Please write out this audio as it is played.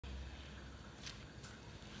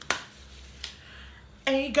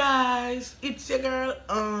Hey guys, it's your girl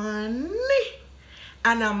Annie,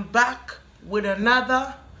 and I'm back with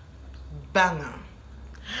another banger.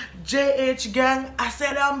 JH gang, I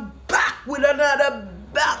said I'm back with another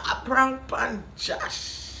banger prank on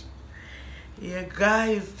Josh. Yeah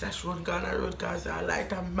guys, Josh run Ghana road guys. I like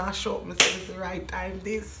to mash up. I say it's the right time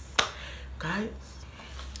this. Guys,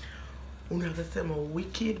 you never say I'm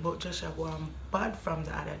wicked, but Josh I go on bad from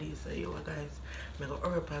the other day. So yo guys, I'm gonna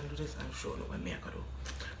hurry up and do this and show you what I'm gonna do.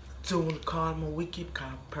 Don't call me wicked,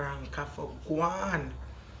 call prank for Guan.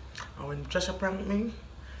 And when Josh prank me,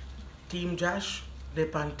 Team Josh, they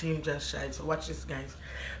pan Team Josh side. So watch this guys.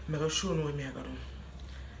 I'm gonna show you what I'm gonna do.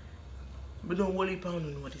 But don't worry about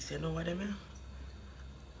what he say. You know what I mean?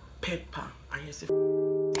 Pepper. And you see,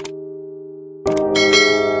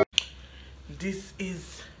 this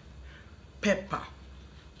is pepper,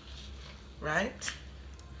 right?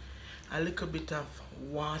 A little bit of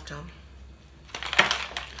water.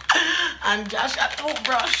 And Josh a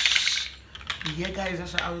toothbrush. Yeah guys,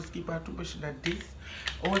 Josh always keep our toothbrush in this.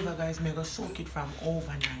 However guys, I'm gonna soak it from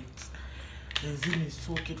overnight. The zin is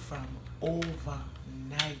soak it from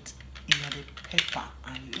overnight in the pepper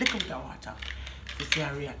and little bit of water to see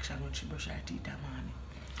her reaction when she brush her teeth in the morning.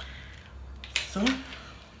 So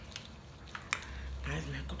guys,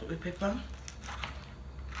 I'm gonna cut up the pepper.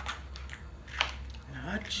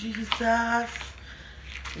 Lord Jesus.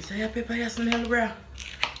 You say your pepper you smell, bruh.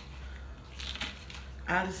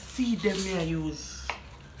 I'll see them I use.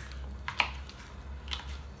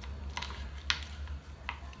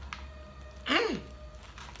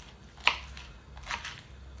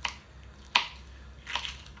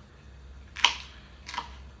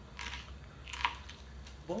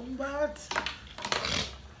 Bombard.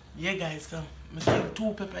 Yeah guys, so I think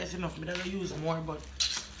 2 pepper is enough. I don't use more, but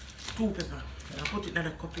 2 pepper. I'll put it in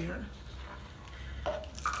the cup here. Oh,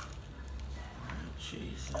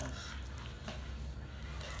 Jesus.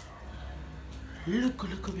 Look a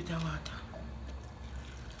little bit of water.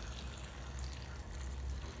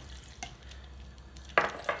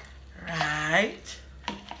 Right.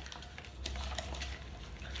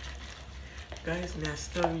 Guys, now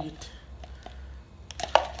stir it.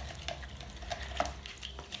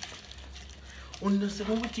 Under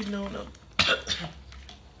some wicked now.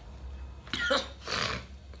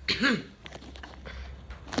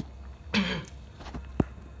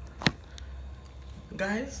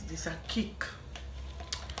 Guys, this is a kick.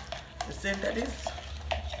 The center this.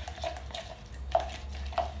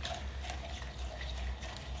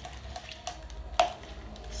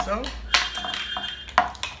 So,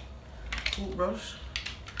 toothbrush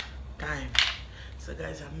time. So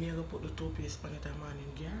guys, I'm gonna put the toothpaste on it and man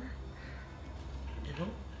in gear. You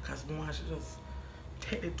know, because I want to just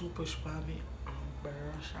take the toothbrush for me and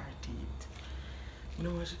brush our teeth. You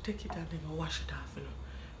know, I should take it and then wash it off, you know.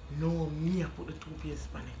 No, me I put the toothpaste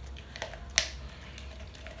on it.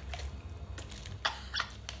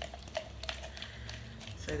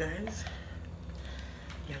 So guys,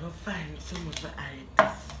 you're gonna find some of the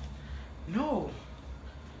items. No.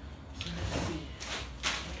 So let's see.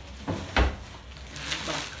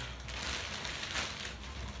 Back.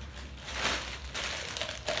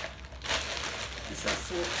 This is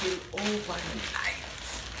soaking overnight.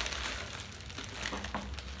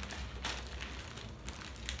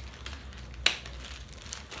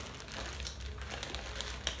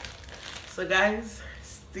 So guys,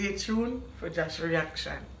 stay tuned for Josh's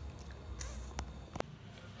reaction.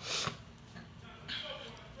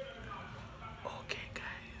 Okay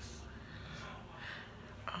guys,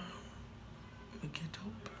 we get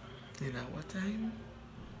up, you know what time?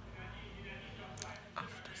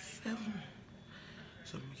 After 7.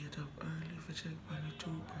 So we get up early for check on the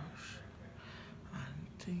toothbrush and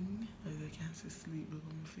thing, as I can see sleep look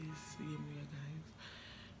on my face, see me guys.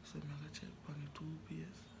 So I'm gonna check on the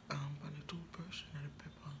toothpaste, on the toothbrush and the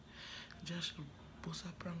pepper. Just bust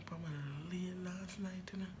a prank from late last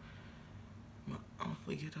night, you know. I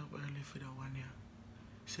forget up early for the one year.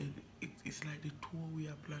 So it's like the 2 we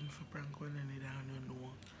are planning for prank one and they don't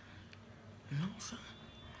know. You know, so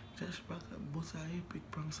just back up, bust a epic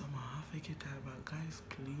prank, so I'm half a guitar, but guys,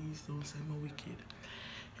 please don't say I'm wicked.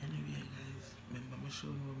 Anyway, guys, remember my show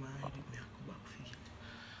no my ID, me I go back for it.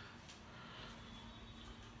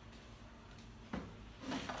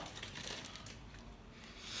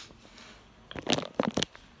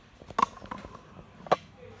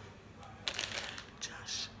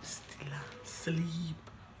 Josh still asleep.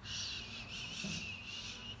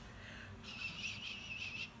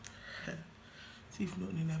 See if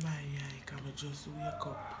nothing in my eye, can I just wake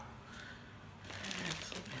up?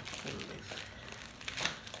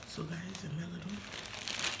 So guys, I'm gonna do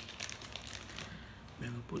I'm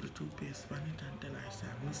gonna put the toothpaste on it and tell her some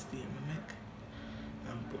mistake I make.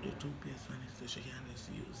 And put the toothpaste on it so she can just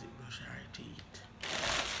use it, brush her teeth.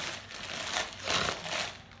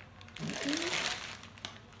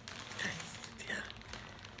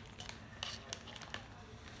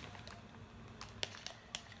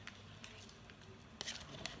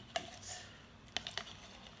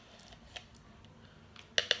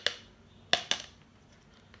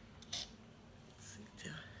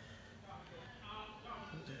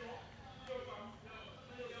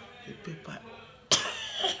 The pepper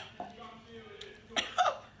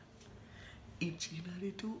itchy in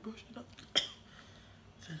the toothbrush.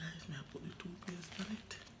 So guys, I put the toothpaste on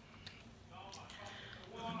it.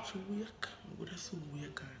 And she wake. I'm gonna soon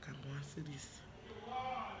wake her. I can go and see this.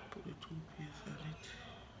 Put the toothpaste on it.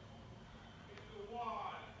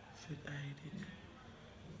 Said I did.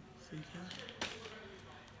 See here.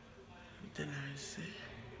 Tell her I say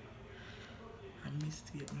a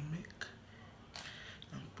mistake I make.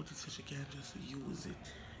 And put it so she can just use it.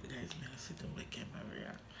 Guys, I'm gonna sit on my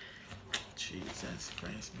camera. Jesus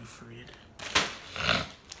Christ, I'm afraid.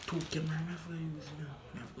 Two camera for use now.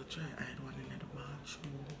 I'm gonna try hide one in the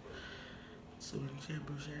bathroom. So when she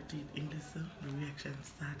brush her teeth in the sun, the reaction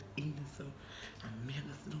start in the sun. And me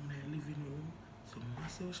go sit down in the living room. So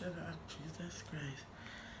myself shall act. Jesus Christ.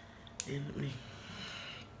 Help me.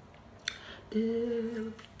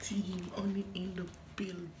 Help team only in the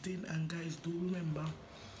building. And guys, do remember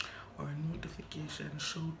our notification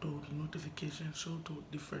shout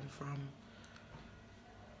out different from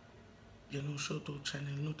shout out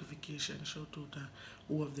channel notification shout out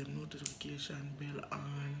who have them notification bell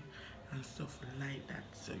on and stuff like that.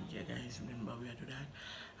 So yeah guys, remember we do that.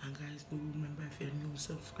 And guys, do remember if you're new,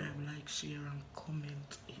 subscribe, like, share and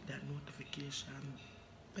comment, hit that notification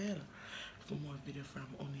bell for more video from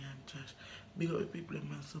Oni and Josh. Big up the people in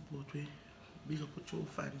my support way. Big up the true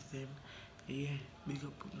fans them. Yeah, big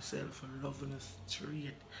up myself for loving us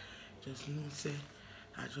straight. Just know say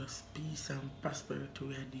I just peace and prosperity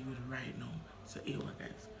we are dealing with right now. So here we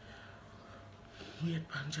guys. Wait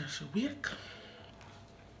pan Josh wake.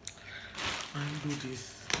 And do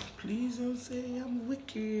this. Please don't say I'm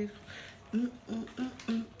wicked.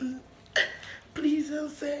 Please don't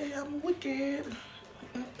say I'm wicked.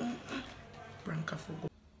 Branca for go.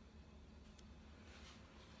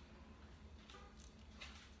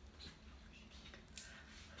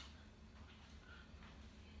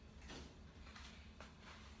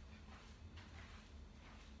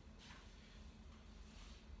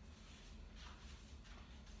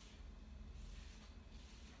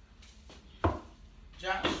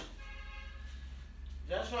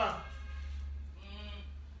 Joshua,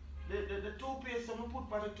 the toothpaste I'm gonna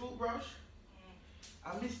put on the toothbrush. I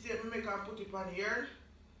mistake me make her put it on here.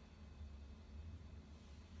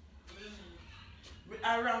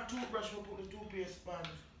 Around toothbrush we put the toothpaste on.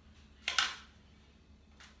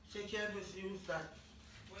 She can just use that.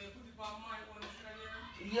 When you put it on my one instead of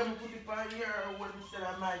here? Yeah, I put it on here when instead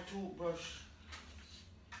of my toothbrush.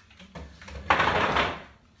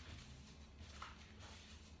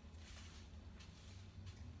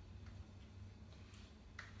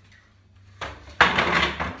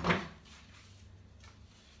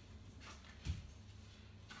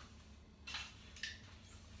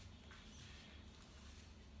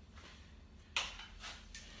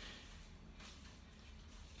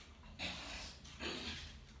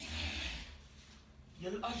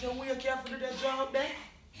 I said, we are careful with that job there.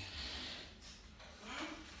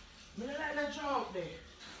 Me don't like that job there.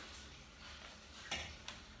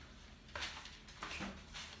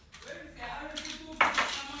 Where is that? I already do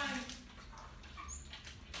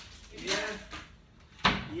it.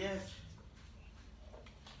 Yeah. Yes.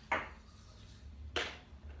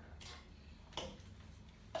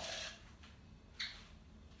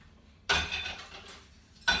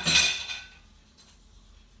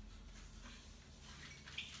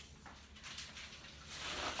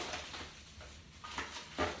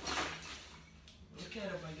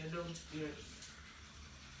 Downstairs.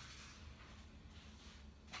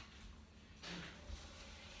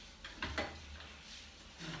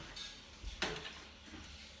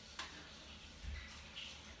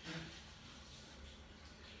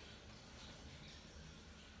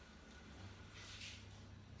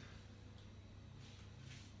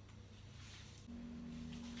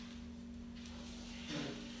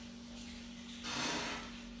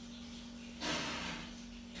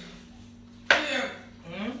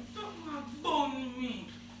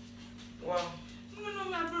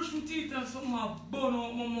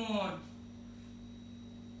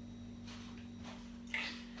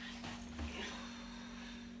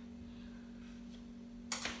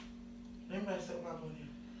 bunny.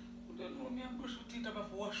 You don't know me, I brush my teeth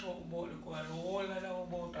before wash out about the coil. The whole lot of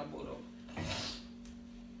about a bottle.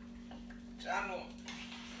 Chano.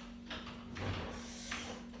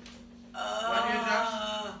 What is that?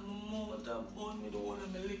 My mouth a bun me the whole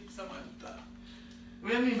of my lips, Samantha.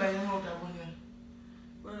 What do you mean by your mouth a bunny?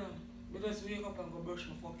 Brother, I just wake up and go brush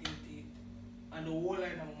my fucking teeth. And the whole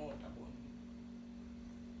line of my mouth a bun.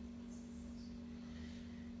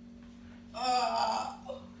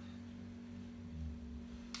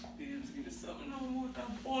 Babes, give me something now, mouth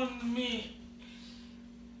a bun me.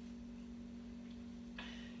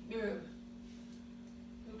 Babe,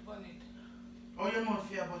 look on it. Oh, your mouth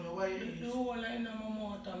fear bunny, why you The eat? whole line of my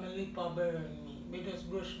mouth and my lip a burn me. I just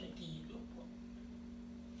brush my teeth.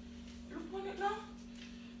 Look on it now.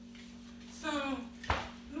 Sam,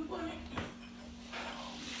 look on it.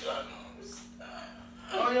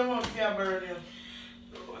 Oh, your mouth fear burn you.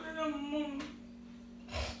 Look on it, mom.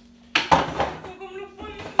 Come look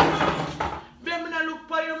on it now. Baby, now look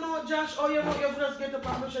for your mouth, Josh. Oh, your mouth, you first get up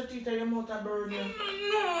and brush your teeth and your mouth a burn you. No,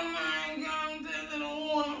 man, I'm telling you,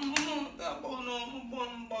 one month about no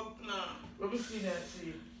bun back now. Let me see that,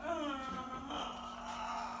 see.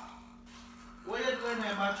 Where you going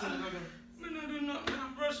there, bathroom, baby? I do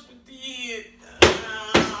not brush my teeth.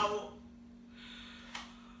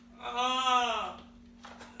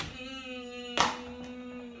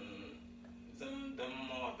 Some the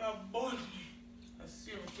mouth a bun me. I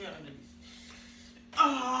see you can't do this.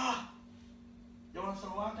 You want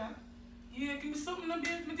some water? Yeah, give me something to be.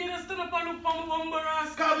 I didn't stand up and look for my bumper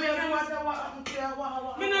ass. Come here, water, what happened to you?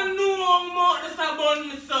 What? I don't know how much this a bun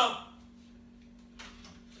me, sir.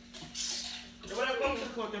 You want to come to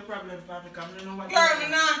court your problem for me, come you know what Girl, me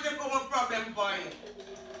not take up my problem for you.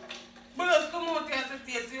 But just come out here and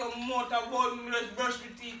see your mouth a bun me, just brush my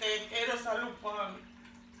teeth and you just a look for me.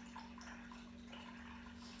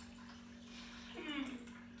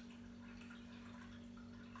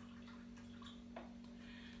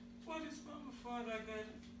 What is my father again?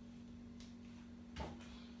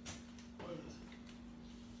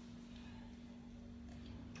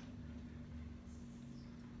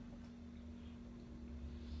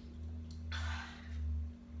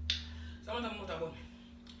 Someone that motor bomb me.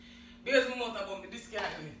 There's my motor bomb me. This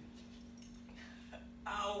can't me.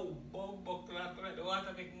 Ow, bug clap. The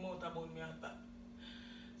water make motor bomb me at that.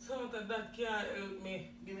 Someone that can't help me.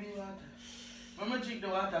 Give me water. Mama drink the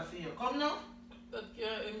water for you. Come now. That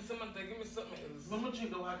can't help me. Someone give me something else. Mama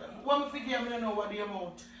drink the water. What me figure me know what the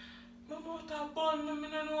amount? My motor bomb me.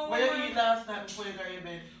 I don't know What you eat last night before you got your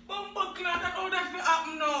bed? Bumper clap. How that fi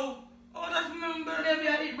happen now? How that remember? Maybe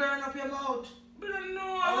I eat burn up your mouth. But I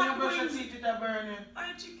know How I you brush your teeth it a burn you?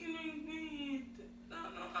 I chicken wing meat. No.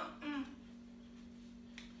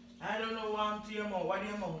 I don't know what to your mouth. What do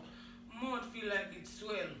your mouth? Mouth feel like it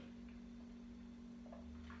swell.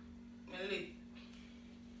 My lip.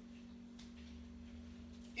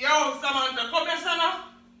 Yo, Samantha, come here, Sana.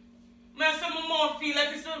 I say my mouth feel like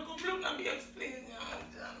it swell. Come look and be explaining.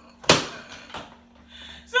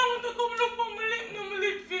 Samantha, come look on my lip. No, my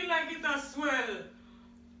lip feel like it a swell.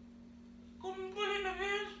 Come put in the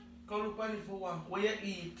bed. Come look on it for one. What you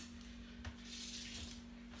eat?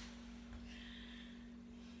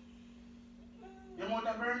 Your mouth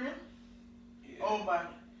a burn you? Yeah. Oh, bad.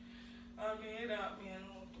 I made that me and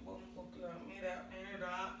out to bum buckler. Made that me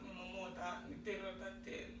my mouth out me tail out of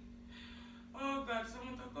tail. Oh God,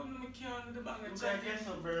 someone to come to me can with the bag of Look like chocolate. you're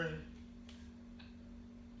so burn.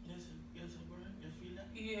 Yes, you're so burn. You feel that?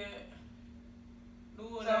 Yeah. The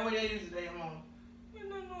whole So what you use it in your mouth? I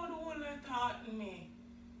don't know the whole lot hurt me.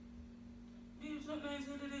 Babes, not nice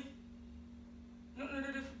today. Nothing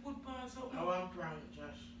today for put past something. I want prank,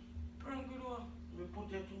 Josh. Prank with what? We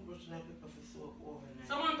put your toothbrush like paper for soap overnight.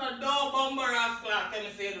 Someone to do bumper ass clot tell me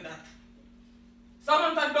say do that.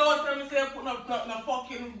 Someone to do tell me say put no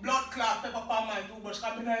fucking blood clot pepper for my toothbrush.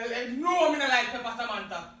 Cause I know me not like pepper,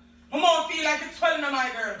 Samantha. My mouth feel like it's swelling on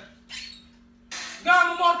my girl. Girl,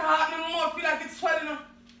 my mouth hurt me, my mouth feel like it's swelling on.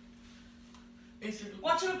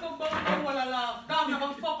 Watch you look up down the wall and laugh. Damn, you're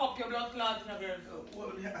gonna fuck up your blood clot in a girl.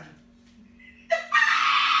 What will you add?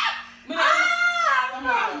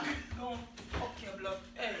 Samantha, don't fuck your blood.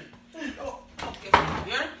 Hey, don't fuck yourself,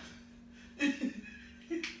 yeah?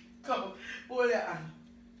 Come, what will you add?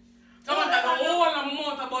 Samantha, the whole of my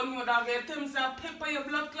mouth about me, dog. You tell me say pepper your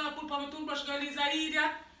blood clot, put on my toothbrush, girl, is an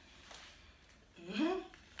idiot.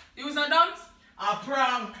 You was a dance? A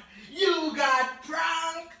prank. You got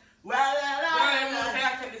prank. Well, I must say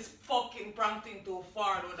I take this fucking prank thing too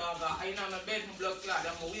far though, dog. I know my bed, my blood clot,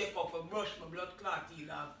 I'm gonna wake up and brush my blood clot teeth,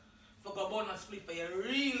 dog. Fuck a bun and split for you,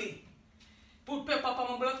 really? Put pepper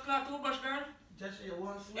on my blood clot toothbrush, girl? Just you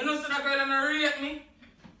want some. You know, so that girl gonna rate me?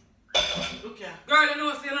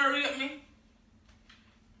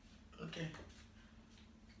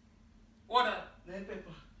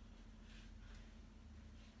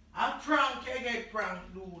 A prank, you get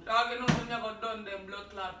prank, dude. Dog, you know when you go done them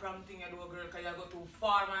blood clot prank thing you do, girl, because you go too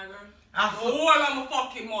far, my girl. The whole of my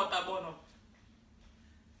fucking mouth a bun up.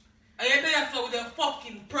 And you there so with a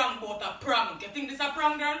fucking prank about a prank. You think this a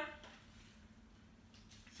prank, girl?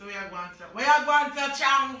 So we are going to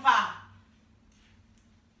Chang for?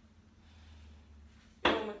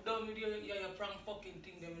 You know, me done with your prank fucking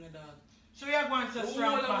thing them in the dog. So we are going to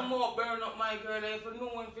Strong All for? of more burn up, my girl. If you know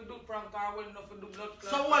when to do prank or when not to do blood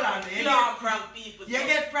clot. So what on you don't prank people. You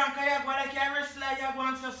get prank and you go like a wrestler, you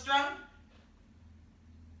going so strong?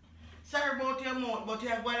 Sorry about your mouth, but you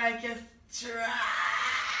go like a strong.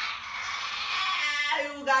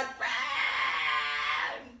 You got prank.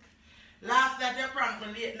 Last night you prank me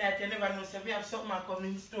late night, you never know, so we have something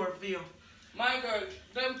coming in store for you. My girl,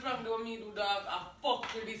 them prank do me do dog, I fuck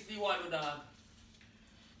with this you want do dog.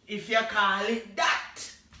 If you call it that.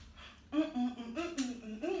 You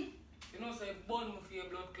know say bun me for your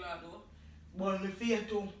blood clot though. Bun me for you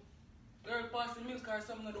too. Girl pass the milk or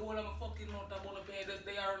something of the whole of my fucking mouth I bun up here, just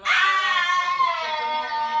they are not.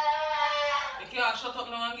 You can't shut up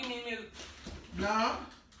now and give me milk. No?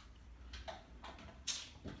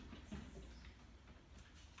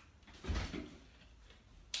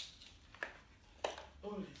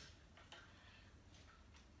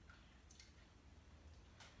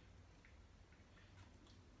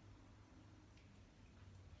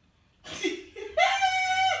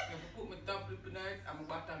 I'm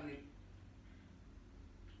bottom lip.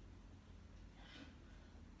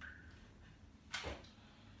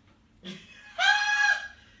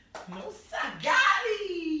 No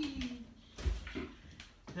sagali.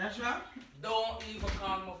 That's right. Don't even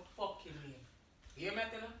call my fucking name. You hear me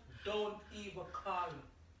tell her? Don't even call me.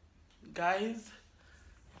 Guys,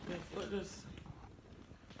 before this.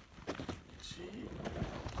 Gee.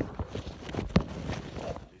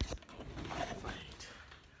 Fight.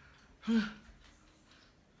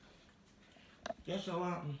 Guess what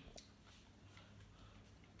happened?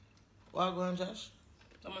 What going, Josh?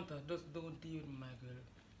 Samantha, just don't deal with me, my girl.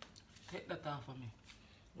 Take that off of me.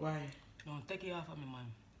 Why? No, take it off of me,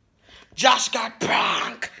 man. Josh got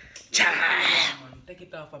prank! Man, take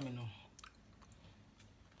it off of me now.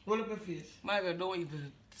 Hold up your face. My girl, don't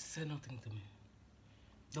even say nothing to me.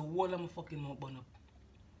 The whole of my fucking mouth burn up.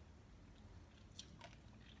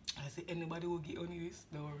 I say anybody will get on this,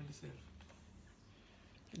 they worry themselves.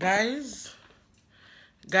 Guys.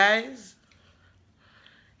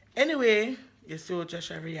 Anyway, you see how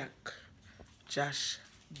Josh react. Josh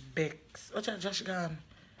Bex. What's that Josh gone?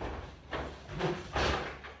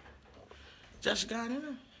 Josh gone, you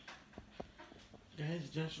know? Guys,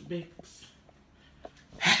 Josh Bex.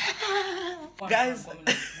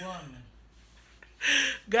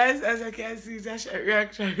 Guys, as I can see, Josh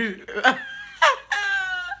reaction.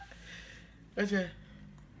 What's that?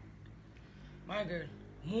 My girl,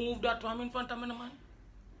 move that one in front of me, man.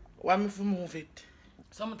 Why me to move it?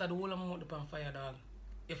 Samantha, the whole of my mouth on fire, dog.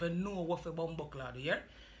 If you know what for bomb buckler, do you hear?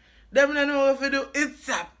 Them don't know what to do. It's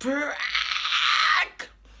a prank.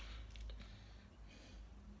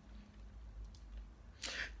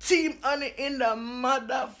 Team Honey in the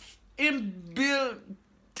mother in build.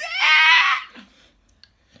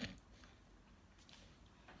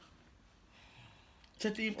 It's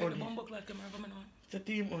a Team Honey. It's a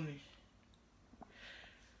Team Honey.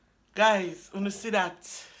 Guys, when you see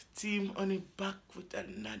that, Team Honey back with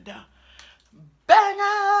another banger.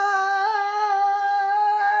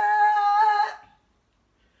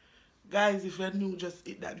 Guys, if you're new, just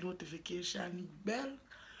hit that notification bell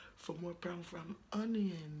for more prank from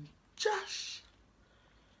Honey and Josh.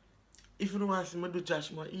 If you don't want to see me do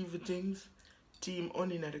Josh more evil things, Team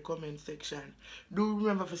Honey in the comment section. Do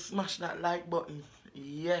remember to smash that like button.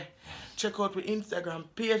 Yeah. Check out my Instagram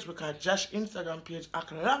page because Josh Instagram page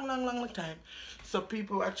act long time. So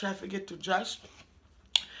people are trying to get to Josh.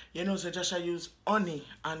 You know, so Josh I use Honey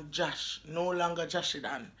and Josh. No longer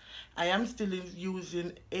Joshidan. I am still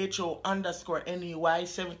using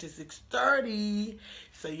HO_NEY7630.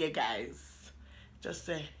 So yeah guys. Just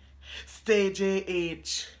say stay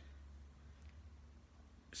JH.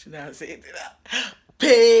 Should I say it?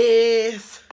 Peace.